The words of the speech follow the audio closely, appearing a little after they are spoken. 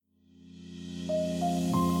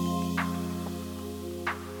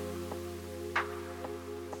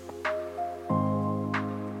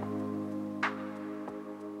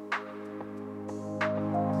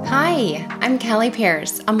Hi, I'm Kelly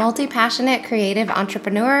Pierce, a multi-passionate creative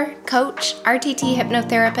entrepreneur, coach, RTT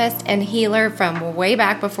hypnotherapist, and healer from way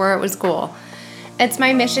back before it was cool. It's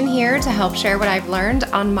my mission here to help share what I've learned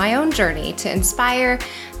on my own journey to inspire,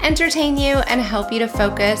 entertain you, and help you to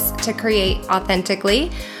focus to create authentically,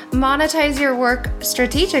 monetize your work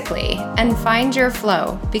strategically, and find your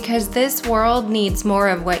flow because this world needs more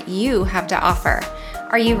of what you have to offer.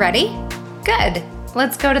 Are you ready? Good.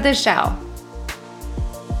 Let's go to the show.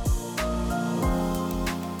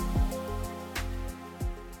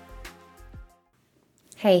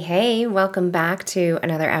 Hey, welcome back to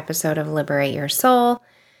another episode of Liberate Your Soul.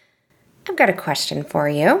 I've got a question for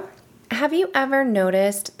you. Have you ever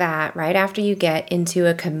noticed that right after you get into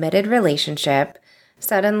a committed relationship,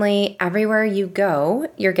 suddenly everywhere you go,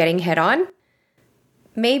 you're getting hit on?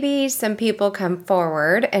 Maybe some people come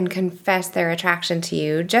forward and confess their attraction to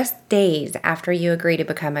you just days after you agree to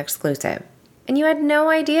become exclusive, and you had no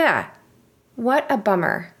idea. What a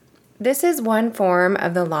bummer. This is one form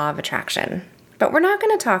of the law of attraction. But we're not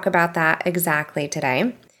going to talk about that exactly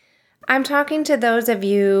today. I'm talking to those of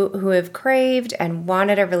you who have craved and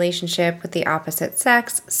wanted a relationship with the opposite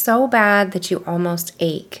sex so bad that you almost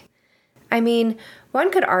ache. I mean,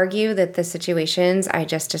 one could argue that the situations I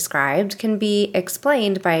just described can be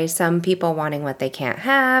explained by some people wanting what they can't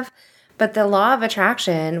have, but the law of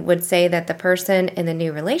attraction would say that the person in the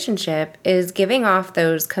new relationship is giving off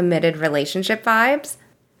those committed relationship vibes.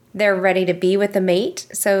 They're ready to be with a mate,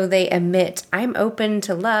 so they emit "I'm open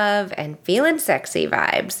to love" and "feeling sexy"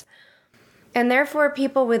 vibes. And therefore,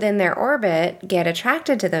 people within their orbit get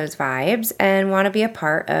attracted to those vibes and want to be a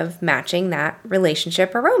part of matching that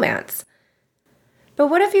relationship or romance. But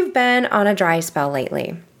what if you've been on a dry spell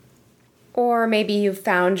lately? Or maybe you've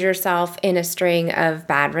found yourself in a string of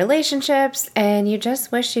bad relationships and you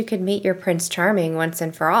just wish you could meet your Prince Charming once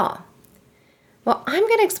and for all. Well, I'm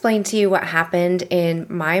going to explain to you what happened in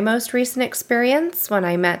my most recent experience when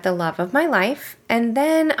I met the love of my life, and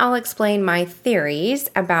then I'll explain my theories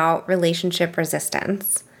about relationship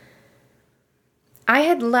resistance. I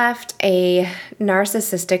had left a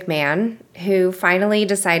narcissistic man who finally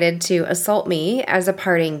decided to assault me as a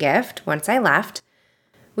parting gift once I left.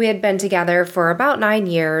 We had been together for about 9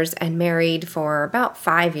 years and married for about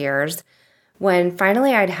 5 years when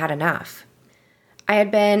finally I'd had enough. I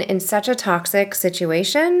had been in such a toxic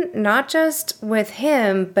situation, not just with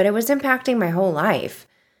him, but it was impacting my whole life.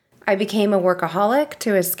 I became a workaholic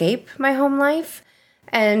to escape my home life,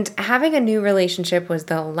 and having a new relationship was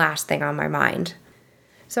the last thing on my mind.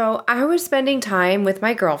 So I was spending time with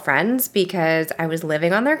my girlfriends because I was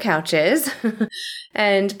living on their couches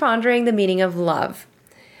and pondering the meaning of love.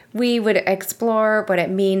 We would explore what it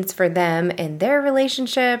means for them in their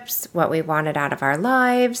relationships, what we wanted out of our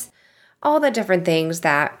lives, all the different things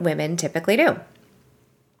that women typically do.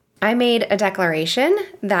 I made a declaration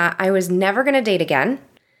that I was never going to date again,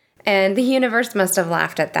 and the universe must have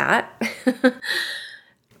laughed at that.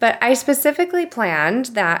 But I specifically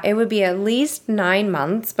planned that it would be at least 9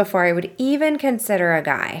 months before I would even consider a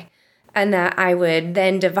guy, and that I would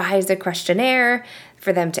then devise a questionnaire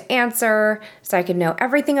for them to answer so I could know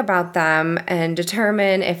everything about them and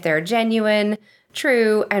determine if they're genuine,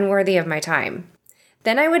 true, and worthy of my time.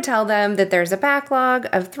 Then I would tell them that there's a backlog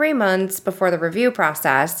of 3 months before the review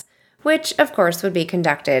process, which of course would be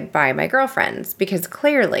conducted by my girlfriends because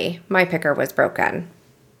clearly my picker was broken.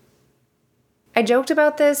 I joked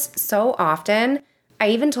about this so often, I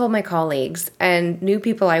even told my colleagues and new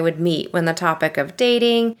people I would meet when the topic of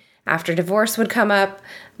dating after divorce would come up.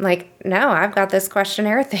 I'm like, no, I've got this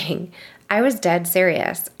questionnaire thing. I was dead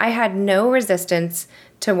serious. I had no resistance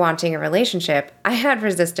to wanting a relationship. I had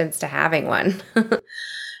resistance to having one.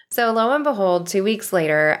 So lo and behold, 2 weeks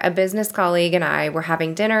later, a business colleague and I were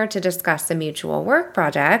having dinner to discuss a mutual work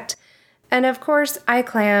project. And of course, I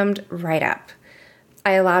clammed right up.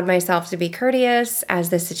 I allowed myself to be courteous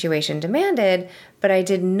as the situation demanded, but I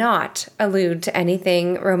did not allude to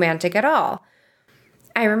anything romantic at all.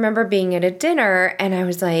 I remember being at a dinner and I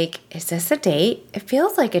was like, is this a date? It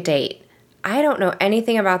feels like a date. I don't know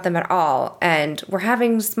anything about them at all, and we're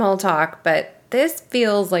having small talk, but this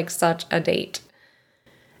feels like such a date.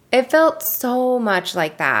 It felt so much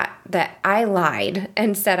like that I lied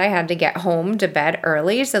and said I had to get home to bed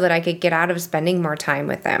early so that I could get out of spending more time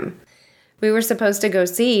with them. We were supposed to go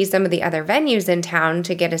see some of the other venues in town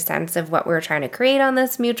to get a sense of what we were trying to create on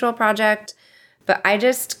this mutual project, but I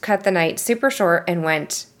just cut the night super short and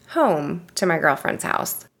went home to my girlfriend's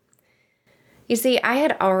house. You see, I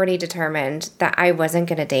had already determined that I wasn't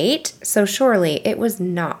going to date, so surely it was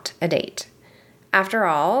not a date. After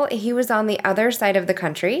all, he was on the other side of the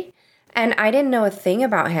country, And I didn't know a thing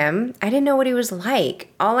about him. I didn't know what he was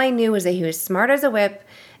like. All I knew was that he was smart as a whip,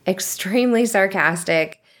 extremely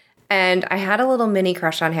sarcastic, and I had a little mini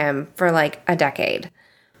crush on him for like a decade.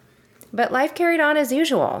 But life carried on as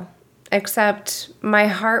usual, except my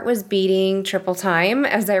heart was beating triple time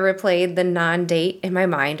as I replayed the non-date in my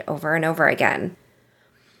mind over and over again.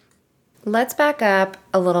 Let's back up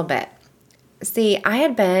a little bit. See, I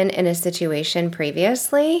had been in a situation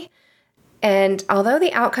previously, and although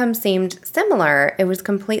the outcome seemed similar, it was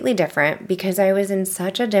completely different because I was in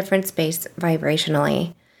such a different space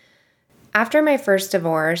vibrationally. After my first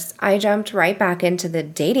divorce, I jumped right back into the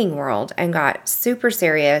dating world and got super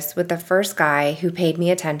serious with the first guy who paid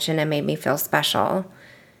me attention and made me feel special.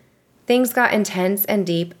 Things got intense and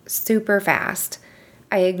deep super fast.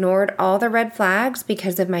 I ignored all the red flags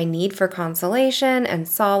because of my need for consolation and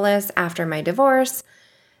solace after my divorce,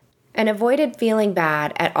 and avoided feeling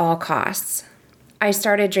bad at all costs. I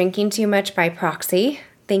started drinking too much by proxy,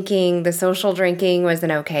 thinking the social drinking was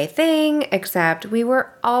an okay thing, except we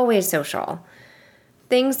were always social.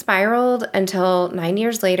 Things spiraled until 9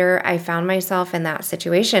 years later, I found myself in that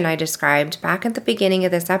situation I described back at the beginning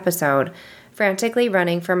of this episode, frantically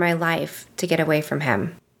running for my life to get away from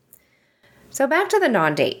him. So back to the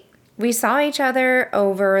non-date. We saw each other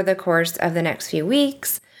over the course of the next few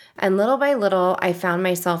weeks, and little by little, I found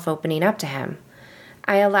myself opening up to him.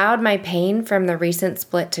 I allowed my pain from the recent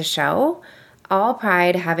split to show, all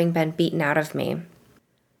pride having been beaten out of me.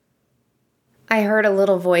 I heard a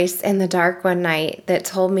little voice in the dark one night that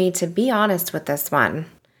told me to be honest with this one.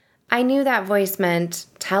 I knew that voice meant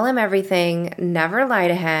tell him everything, never lie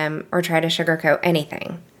to him, or try to sugarcoat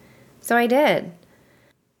anything. So I did.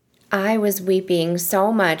 I was weeping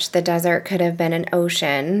so much the desert could have been an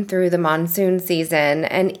ocean through the monsoon season,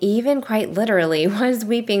 and even quite literally was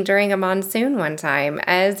weeping during a monsoon one time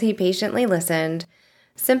as he patiently listened,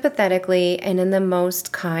 sympathetically and in the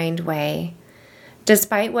most kind way.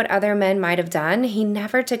 Despite what other men might have done, he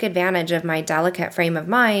never took advantage of my delicate frame of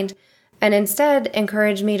mind and instead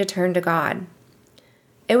encouraged me to turn to God.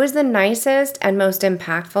 It was the nicest and most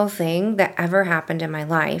impactful thing that ever happened in my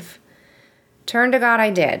life. Turn to God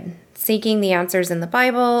I did, seeking the answers in the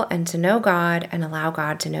Bible and to know God and allow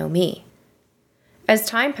God to know me. As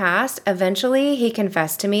time passed, eventually he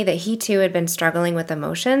confessed to me that he too had been struggling with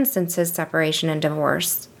emotions since his separation and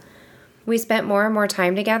divorce. We spent more and more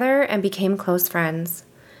time together and became close friends.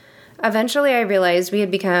 Eventually I realized we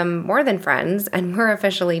had become more than friends and were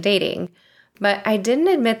officially dating, but I didn't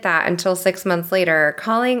admit that until 6 months later,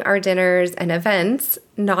 calling our dinners and events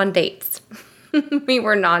non-dates. We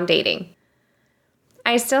were non-dating.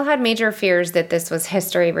 I still had major fears that this was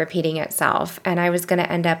history repeating itself, and I was going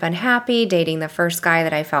to end up unhappy dating the first guy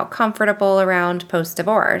that I felt comfortable around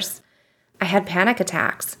post-divorce. I had panic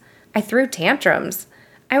attacks. I threw tantrums.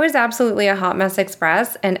 I was absolutely a hot mess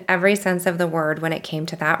express in every sense of the word when it came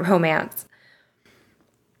to that romance.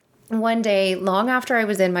 One day, long after I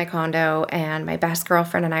was in my condo and my best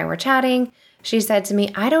girlfriend and I were chatting, she said to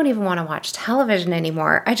me, "I don't even want to watch television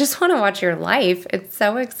anymore. I just want to watch your life. It's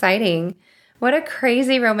so exciting. What a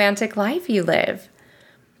crazy romantic life you live."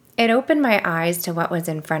 It opened my eyes to what was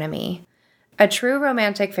in front of me. A true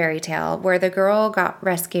romantic fairy tale where the girl got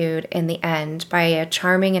rescued in the end by a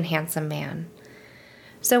charming and handsome man.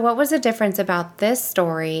 So what was the difference about this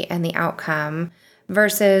story and the outcome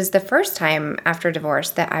versus the first time after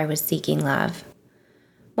divorce that I was seeking love?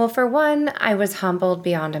 Well, for one, I was humbled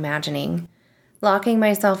beyond imagining. Locking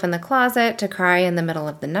myself in the closet to cry in the middle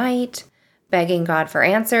of the night, begging God for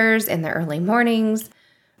answers in the early mornings,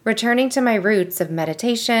 returning to my roots of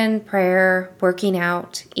meditation, prayer, working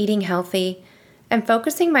out, eating healthy, and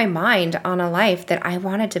focusing my mind on a life that I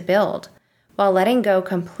wanted to build while letting go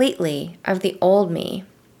completely of the old me,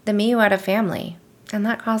 the me who had a family, and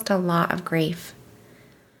that caused a lot of grief.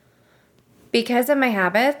 Because of my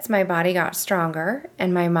habits, my body got stronger,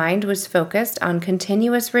 and my mind was focused on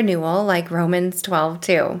continuous renewal like Romans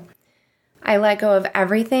 12:2. I let go of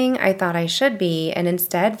everything I thought I should be and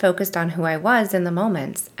instead focused on who I was in the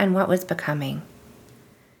moments and what was becoming.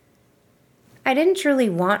 I didn't truly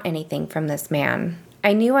want anything from this man.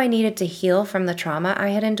 I knew I needed to heal from the trauma I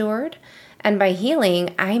had endured, and by healing,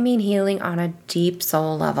 I mean healing on a deep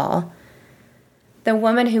soul level. The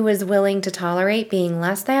woman who was willing to tolerate being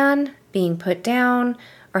less than, being put down,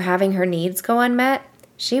 or having her needs go unmet,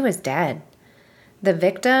 she was dead. The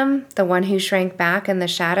victim, the one who shrank back in the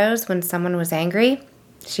shadows when someone was angry,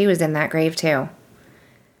 she was in that grave too.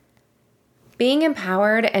 Being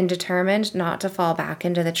empowered and determined not to fall back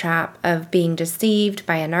into the trap of being deceived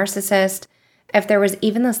by a narcissist, if there was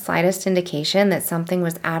even the slightest indication that something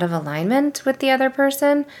was out of alignment with the other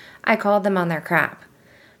person, I called them on their crap.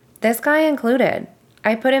 This guy included.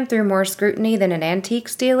 I put him through more scrutiny than an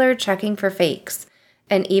antiques dealer checking for fakes.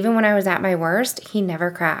 And even when I was at my worst, he never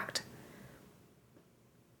cracked.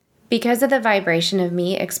 Because of the vibration of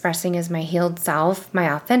me expressing as my healed self,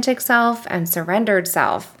 my authentic self, and surrendered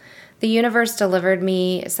self, the universe delivered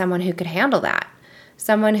me someone who could handle that.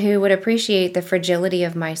 Someone who would appreciate the fragility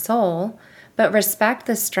of my soul, but respect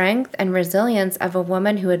the strength and resilience of a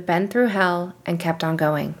woman who had been through hell and kept on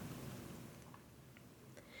going.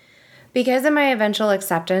 Because of my eventual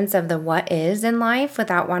acceptance of the what is in life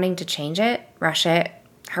without wanting to change it, rush it,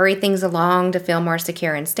 hurry things along to feel more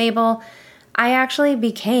secure and stable, I actually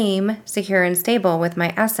became secure and stable with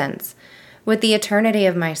my essence, with the eternity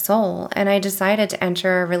of my soul, and I decided to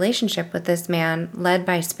enter a relationship with this man led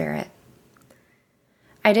by Spirit.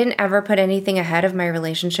 I didn't ever put anything ahead of my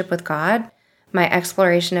relationship with God, my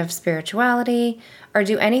exploration of spirituality, or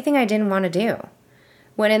do anything I didn't want to do.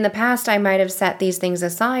 When in the past I might have set these things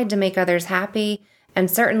aside to make others happy,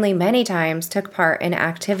 and certainly many times took part in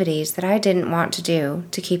activities that I didn't want to do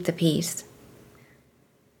to keep the peace.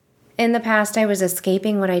 In the past, I was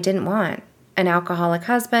escaping what I didn't want, an alcoholic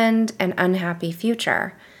husband, an unhappy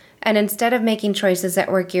future, and instead of making choices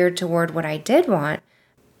that were geared toward what I did want,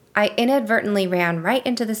 I inadvertently ran right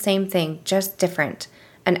into the same thing, just different,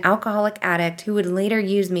 an alcoholic addict who would later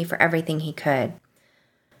use me for everything he could.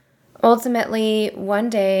 Ultimately, one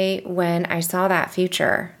day when I saw that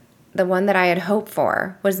future, the one that I had hoped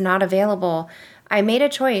for, was not available, I made a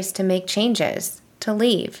choice to make changes, to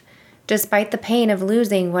leave, despite the pain of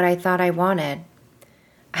losing what I thought I wanted.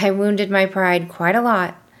 I wounded my pride quite a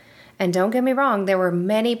lot, and don't get me wrong, there were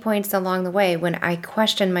many points along the way when I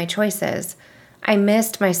questioned my choices. I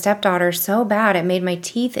missed my stepdaughter so bad it made my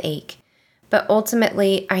teeth ache, but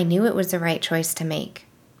ultimately I knew it was the right choice to make.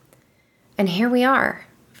 And here we are,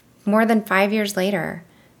 more than 5 years later,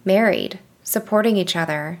 married, supporting each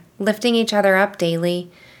other, lifting each other up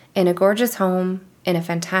daily, in a gorgeous home, in a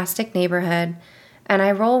fantastic neighborhood, and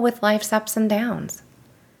I roll with life's ups and downs.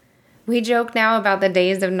 We joke now about the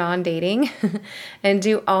days of non-dating and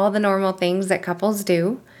do all the normal things that couples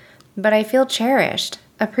do, but I feel cherished,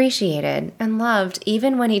 appreciated, and loved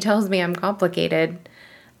even when he tells me I'm complicated.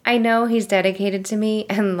 I know he's dedicated to me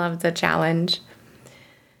and loves a challenge.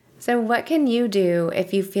 So what can you do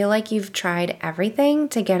if you feel like you've tried everything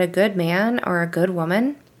to get a good man or a good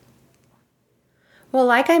woman? Well,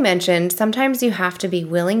 like I mentioned, sometimes you have to be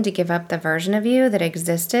willing to give up the version of you that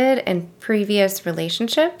existed in previous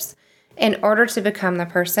relationships in order to become the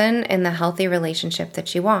person in the healthy relationship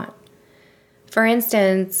that you want. For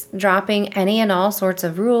instance, dropping any and all sorts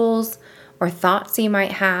of rules or thoughts you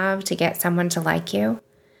might have to get someone to like you.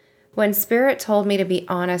 When Spirit told me to be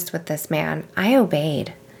honest with this man, I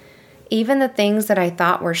obeyed. Even the things that I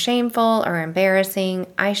thought were shameful or embarrassing,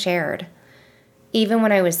 I shared. Even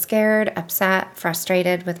when I was scared, upset,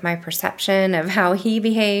 frustrated with my perception of how he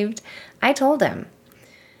behaved, I told him.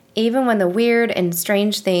 Even when the weird and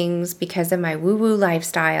strange things, because of my woo-woo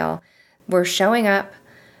lifestyle, were showing up,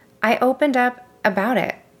 I opened up about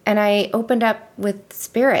it, and I opened up with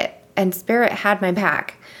Spirit, and Spirit had my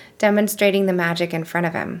back, demonstrating the magic in front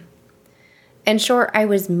of him. In short, I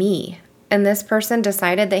was me, and this person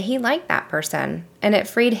decided that he liked that person, and it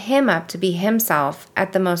freed him up to be himself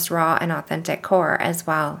at the most raw and authentic core as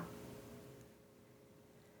well.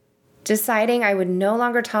 Deciding I would no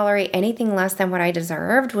longer tolerate anything less than what I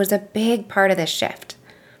deserved was a big part of this shift.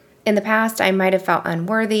 In the past, I might have felt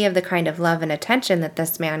unworthy of the kind of love and attention that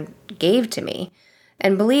this man gave to me.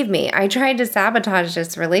 And believe me, I tried to sabotage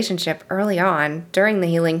this relationship early on during the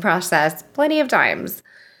healing process plenty of times.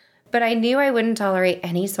 But I knew I wouldn't tolerate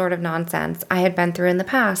any sort of nonsense I had been through in the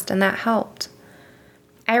past, and that helped.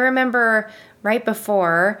 I remember right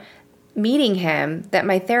before meeting him that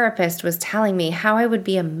my therapist was telling me how I would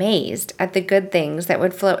be amazed at the good things that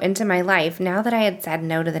would flow into my life now that I had said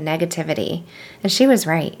no to the negativity. And she was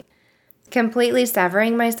right. Completely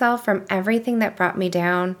severing myself from everything that brought me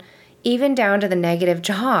down, even down to the negative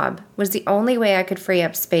job, was the only way I could free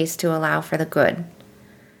up space to allow for the good.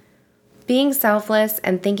 Being selfless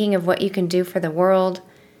and thinking of what you can do for the world,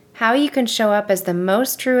 how you can show up as the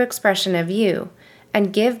most true expression of you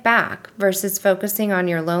and give back versus focusing on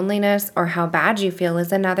your loneliness or how bad you feel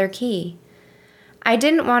is another key. I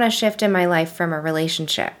didn't want a shift in my life from a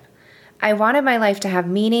relationship. I wanted my life to have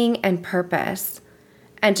meaning and purpose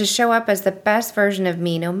and to show up as the best version of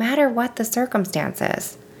me no matter what the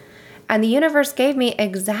circumstances. And the universe gave me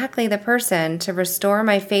exactly the person to restore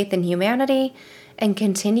my faith in humanity and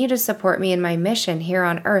continue to support me in my mission here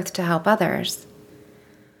on earth to help others.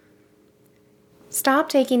 Stop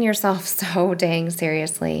taking yourself so dang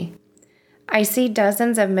seriously. I see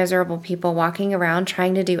dozens of miserable people walking around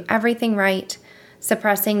trying to do everything right,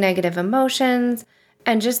 suppressing negative emotions,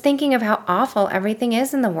 and just thinking of how awful everything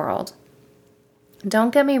is in the world.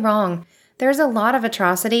 Don't get me wrong, there's a lot of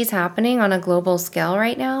atrocities happening on a global scale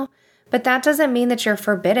right now, but that doesn't mean that you're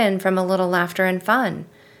forbidden from a little laughter and fun,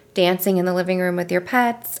 dancing in the living room with your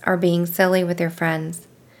pets, or being silly with your friends.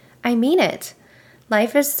 I mean it.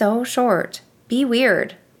 Life is so short. Be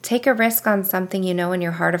weird. Take a risk on something you know in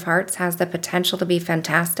your heart of hearts has the potential to be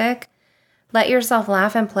fantastic. Let yourself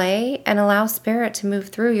laugh and play, and allow spirit to move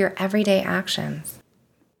through your everyday actions.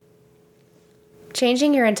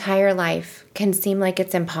 Changing your entire life can seem like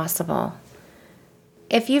it's impossible.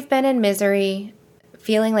 If you've been in misery,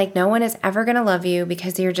 feeling like no one is ever going to love you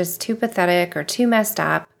because you're just too pathetic or too messed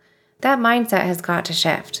up, that mindset has got to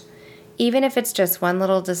shift, even if it's just one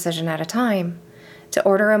little decision at a time. To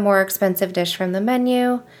order a more expensive dish from the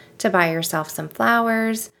menu, to buy yourself some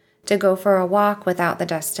flowers, to go for a walk without the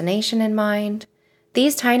destination in mind.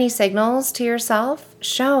 These tiny signals to yourself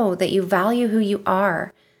show that you value who you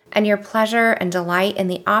are, and your pleasure and delight in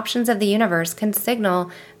the options of the universe can signal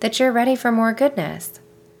that you're ready for more goodness.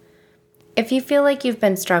 If you feel like you've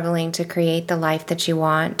been struggling to create the life that you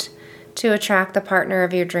want, to attract the partner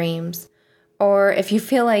of your dreams, or if you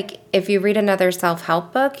feel like if you read another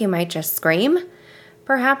self-help book, you might just scream,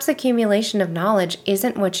 perhaps accumulation of knowledge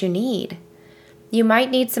isn't what you need. You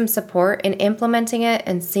might need some support in implementing it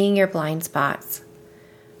and seeing your blind spots.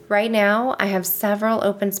 Right now, I have several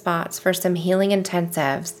open spots for some healing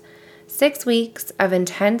intensives, 6 weeks of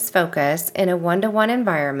intense focus in a one-to-one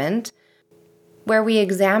environment where we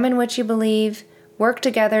examine what you believe, work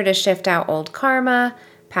together to shift out old karma,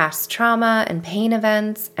 past trauma and pain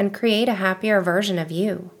events, and create a happier version of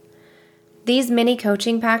you. These mini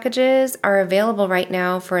coaching packages are available right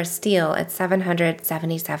now for a steal at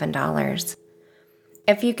 $777.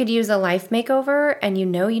 If you could use a life makeover and you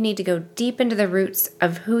know you need to go deep into the roots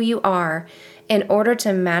of who you are in order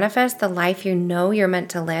to manifest the life you know you're meant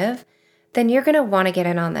to live, then you're going to want to get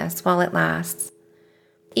in on this while it lasts.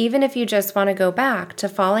 Even if you just want to go back to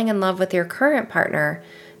falling in love with your current partner,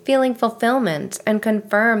 feeling fulfillment, and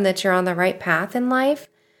confirm that you're on the right path in life,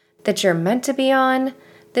 that you're meant to be on,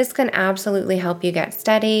 this can absolutely help you get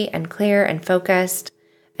steady and clear and focused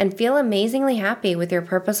and feel amazingly happy with your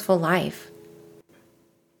purposeful life.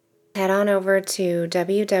 Head on over to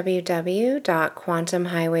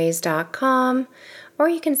www.quantumhighways.com, or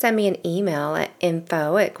you can send me an email at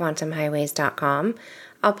info@quantumhighways.com.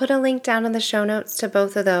 I'll put a link down in the show notes to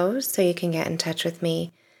both of those so you can get in touch with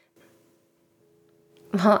me.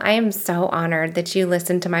 Well, I am so honored that you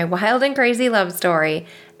listened to my wild and crazy love story,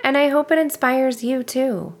 and I hope it inspires you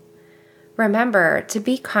too. Remember to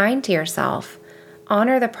be kind to yourself,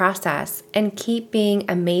 honor the process, and keep being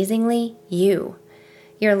amazingly you.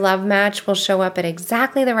 Your love match will show up at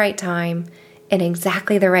exactly the right time, in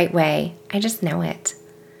exactly the right way. I just know it.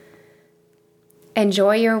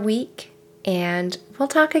 Enjoy your week, and we'll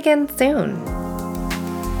talk again soon.